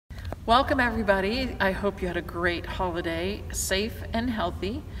Welcome everybody. I hope you had a great holiday, safe and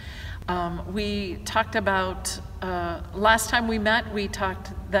healthy. We talked about, last time we met, we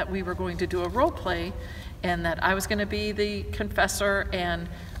talked that we were going to do a role play and that I was going to be the confessor and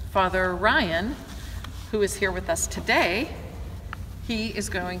Father Ryan, who is here with us today, he is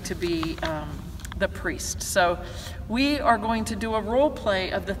going to be the priest. So we are going to do a role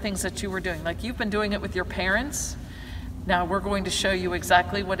play of the things that you were doing. Like you've been doing it with your parents. Now we're going to show you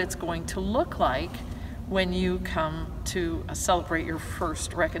exactly what it's going to look like when you come to celebrate your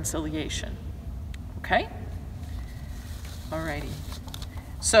first reconciliation. Okay? Alrighty.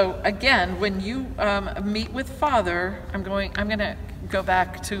 So again, when you meet with Father, I'm going to go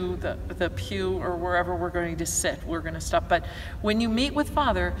back to the pew or wherever we're going to sit. We're going to stop. But when you meet with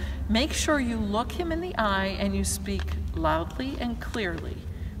Father, make sure you look him in the eye and you speak loudly and clearly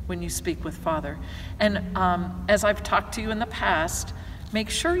when you speak with Father. And as I've talked to you in the past, make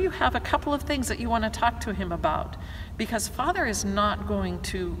sure you have a couple of things that you want to talk to him about, because Father is not going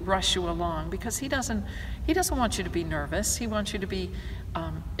to rush you along, because he doesn't want you to be nervous. He wants you to be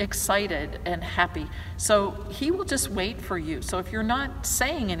excited and happy. So he will just wait for you. So if you're not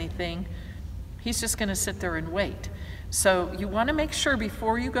saying anything, he's just going to sit there and wait. So you want to make sure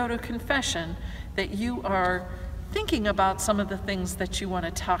before you go to confession that you are thinking about some of the things that you want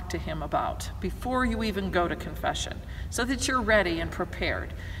to talk to him about before you even go to confession, so that you're ready and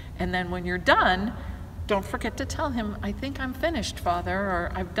prepared. And then when you're done, don't forget to tell him, I think I'm finished, Father,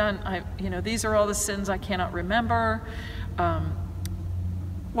 or these are all the sins I cannot remember.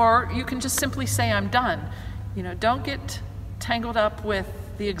 Or you can just simply say, I'm done. Don't get tangled up with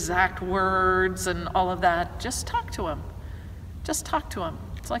the exact words and all of that. Just talk to him. Just talk to him.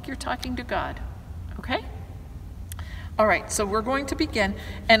 It's like you're talking to God, okay? All right, so we're going to begin.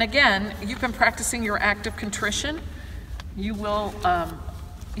 And again, you've been practicing your act of contrition. You will,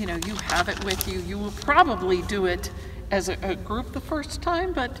 you have it with you. You will probably do it as a group the first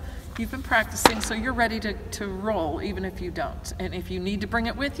time, but you've been practicing, so you're ready to roll, even if you don't. And if you need to bring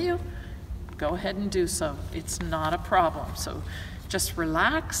it with you, go ahead and do so. It's not a problem. So just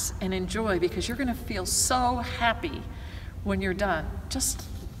relax and enjoy, because you're going to feel so happy when you're done. Just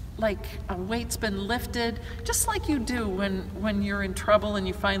like a weight's been lifted, just like you do when you're in trouble and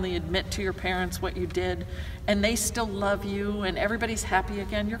you finally admit to your parents what you did, and they still love you and everybody's happy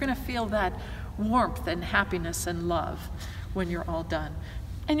again. You're going to feel that warmth and happiness and love when you're all done.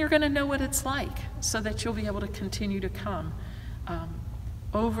 And you're going to know what it's like, so that you'll be able to continue to come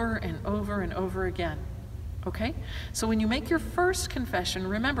over and over and over again. Okay? So when you make your first confession,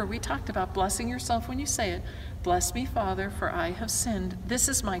 remember we talked about blessing yourself when you say it. Bless me, Father, for I have sinned. This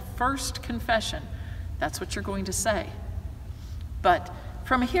is my first confession. That's what you're going to say. But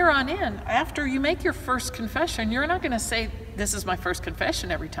from here on in, after you make your first confession, you're not going to say, this is my first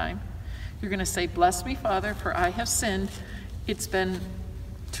confession every time. You're going to say, bless me, Father, for I have sinned. It's been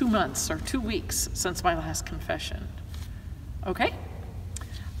 2 months or 2 weeks since my last confession. Okay?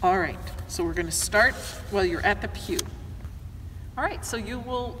 All right, so we're going to start while you're at the pew. All right, so you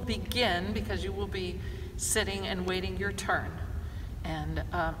will begin, because you will be sitting and waiting your turn and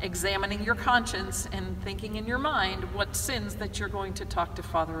examining your conscience and thinking in your mind what sins that you're going to talk to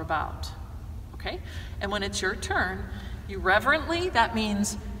Father about. Okay? And when it's your turn, you reverently, that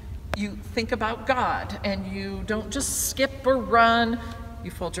means you think about God and you don't just skip or run.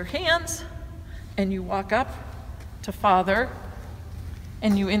 You fold your hands and you walk up to Father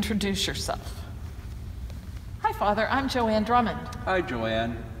and you introduce yourself. Hi, Father, I'm Joanne Drummond. Hi,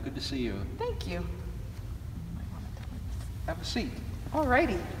 Joanne. Good to see you. Thank you. Have a seat. All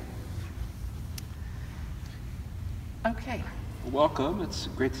righty. Okay. Welcome. It's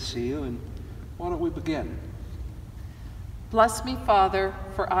great to see you. And why don't we begin? Bless me, Father,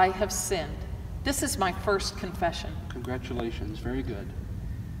 for I have sinned. This is my first confession. Congratulations. Very good.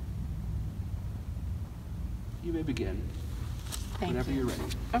 You may begin. Thank whenever you. You're ready.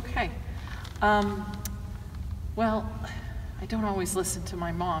 Okay. Well, I don't always listen to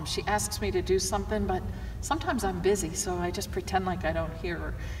my mom. She asks me to do something, but sometimes I'm busy, so I just pretend like I don't hear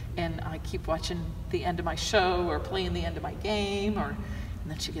her, and I keep watching the end of my show or playing the end of my game, and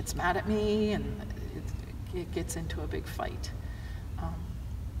then she gets mad at me, and it gets into a big fight.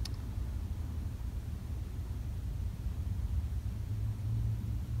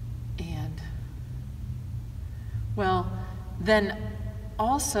 Well, then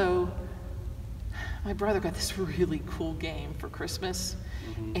also, my brother got this really cool game for Christmas,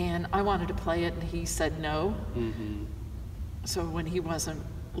 and I wanted to play it, and he said no. So when he wasn't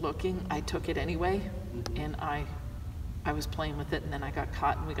looking, I took it anyway, and I was playing with it, and then I got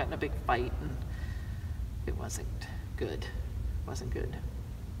caught, and we got in a big fight, and it wasn't good. Wasn't good.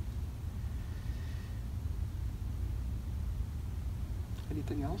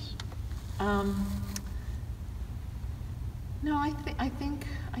 Anything else? No, I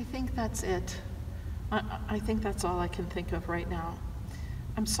think that's it. I think that's all I can think of right now.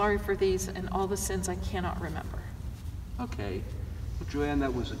 I'm sorry for these and all the sins I cannot remember. Okay. Well, Joanne,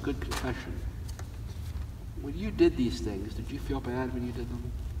 that was a good confession. When you did these things, did you feel bad when you did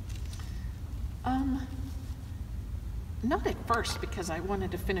them? Not at first, because I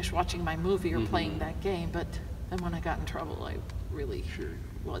wanted to finish watching my movie or playing that game, but then when I got in trouble, I really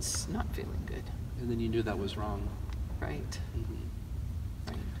was not feeling good. And then you knew that was wrong. Right.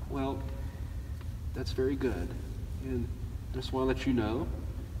 Right. Well, that's very good. And I just want to let you know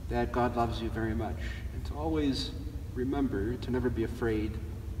that God loves you very much. And to always remember to never be afraid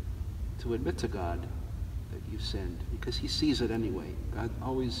to admit to God that you've sinned, because he sees it anyway. God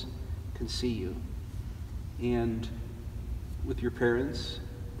always can see you. And with your parents,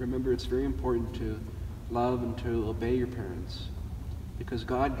 remember it's very important to love and to obey your parents, because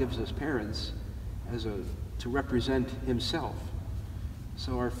God gives us parents to represent himself.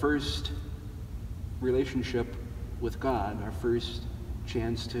 So our first relationship with God, our first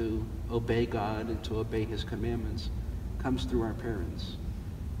chance to obey God and to obey his commandments, comes through our parents.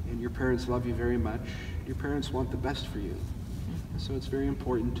 And your parents love you very much. Your parents want the best for you. So it's very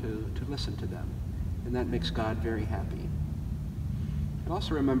important to listen to them. And that makes God very happy. And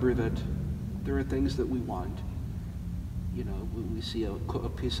also remember that there are things that we want. You know, we see a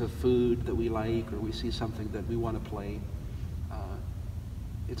piece of food that we like, or we see something that we want to play.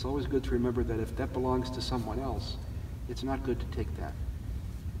 It's always good to remember that if that belongs to someone else, it's not good to take that.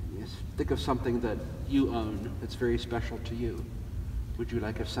 Think of something that you own that's very special to you. Would you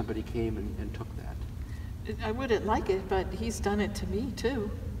like if somebody came and took that? I wouldn't like it, but he's done it to me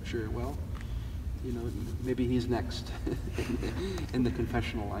too. Sure, well, you know, maybe he's next in the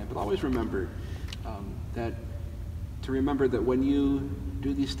confessional line. But always remember that when you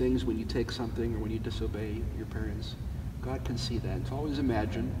do these things, when you take something or when you disobey your parents, God can see that. And to always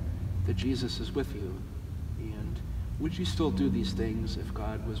imagine that Jesus is with you. And would you still do these things if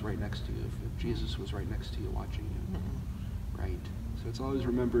God was right next to you, if Jesus was right next to you watching you? Right. So it's always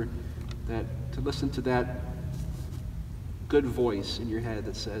remember that to listen to that good voice in your head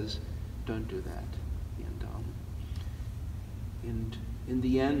that says, don't do that. And in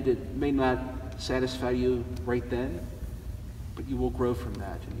the end, it may not satisfy you right then, but you will grow from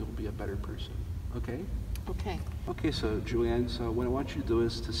that and you'll be a better person. Okay? Okay. Okay, so Julianne, so what I want you to do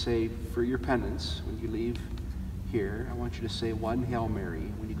is to say for your penance, when you leave here, I want you to say one Hail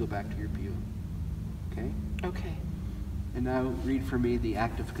Mary when you go back to your pew. Okay? Okay. And now read for me the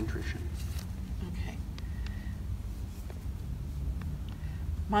act of contrition. Okay.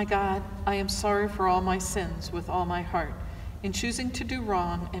 My God, I am sorry for all my sins with all my heart. In choosing to do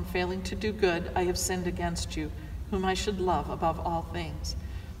wrong and failing to do good, I have sinned against you, whom I should love above all things.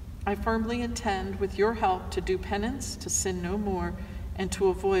 I firmly intend, with your help, to do penance, to sin no more, and to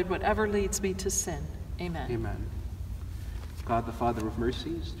avoid whatever leads me to sin. Amen. Amen. God, the Father of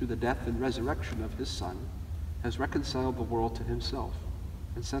mercies, through the death and resurrection of his Son, has reconciled the world to himself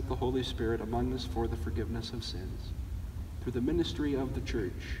and sent the Holy Spirit among us for the forgiveness of sins. Through the ministry of the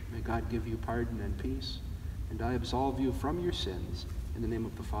Church, may God give you pardon and peace, and I absolve you from your sins, in the name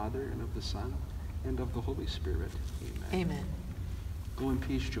of the Father, and of the Son, and of the Holy Spirit. Amen. Amen. Go in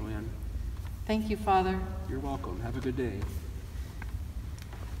peace, Joanne. Thank you, Father. You're welcome. Have a good day.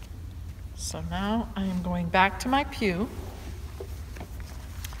 So now I am going back to my pew,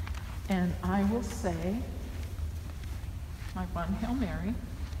 and I will say my one Hail Mary.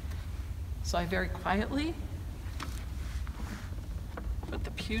 So I very quietly put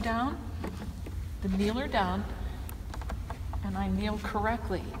the pew down, the kneeler down, and I kneel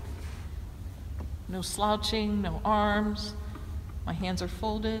correctly. No slouching, no arms. My hands are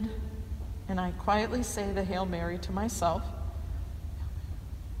folded, and I quietly say the Hail Mary to myself.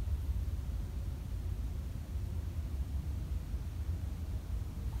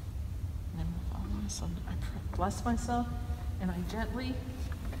 And so I bless myself, and I gently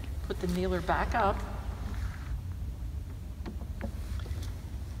put the kneeler back up,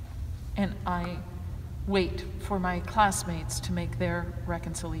 and I wait for my classmates to make their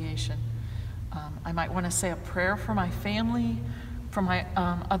reconciliation. I might want to say a prayer for my family, for my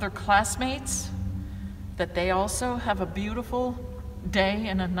other classmates, that they also have a beautiful day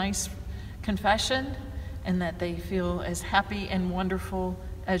and a nice confession, and that they feel as happy and wonderful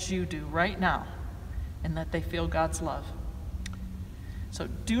as you do right now, and that they feel God's love. So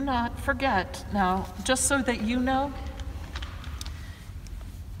do not forget, now, just so that you know,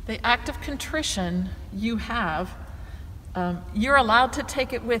 the act of contrition you have, you're allowed to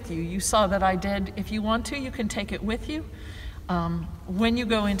take it with you. You saw that I did. If you want to, you can take it with you. When you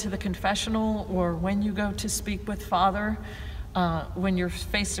go into the confessional or when you go to speak with Father, when you're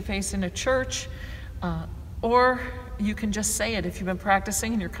face-to-face in a church, or you can just say it if you've been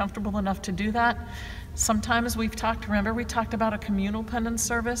practicing and you're comfortable enough to do that. Sometimes remember we talked about a communal penance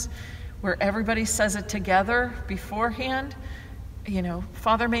service where everybody says it together beforehand. You know,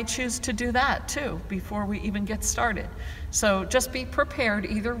 Father may choose to do that too before we even get started. So just be prepared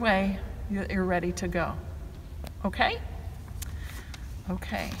either way, you're ready to go. Okay?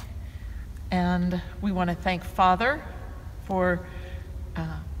 Okay. And we want to thank Father for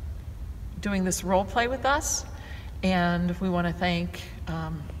doing this role play with us. And we want to thank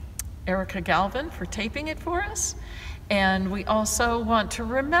Erica Galvin for taping it for us. And we also want to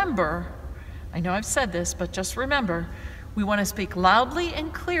remember, I know I've said this, but just remember, we want to speak loudly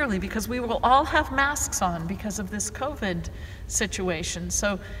and clearly because we will all have masks on because of this COVID situation.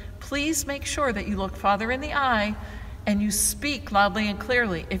 So please make sure that you look Father in the eye and you speak loudly and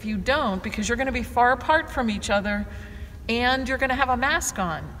clearly. If you don't, because you're going to be far apart from each other and you're going to have a mask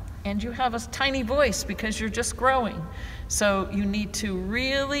on and you have a tiny voice because you're just growing. So you need to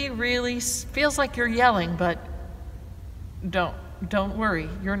really, feels like you're yelling, but don't worry,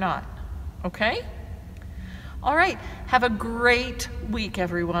 you're not. Okay? All right, have a great week,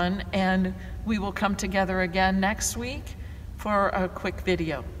 everyone, and we will come together again next week for a quick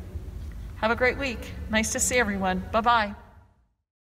video. Have a great week. Nice to see everyone. Bye-bye.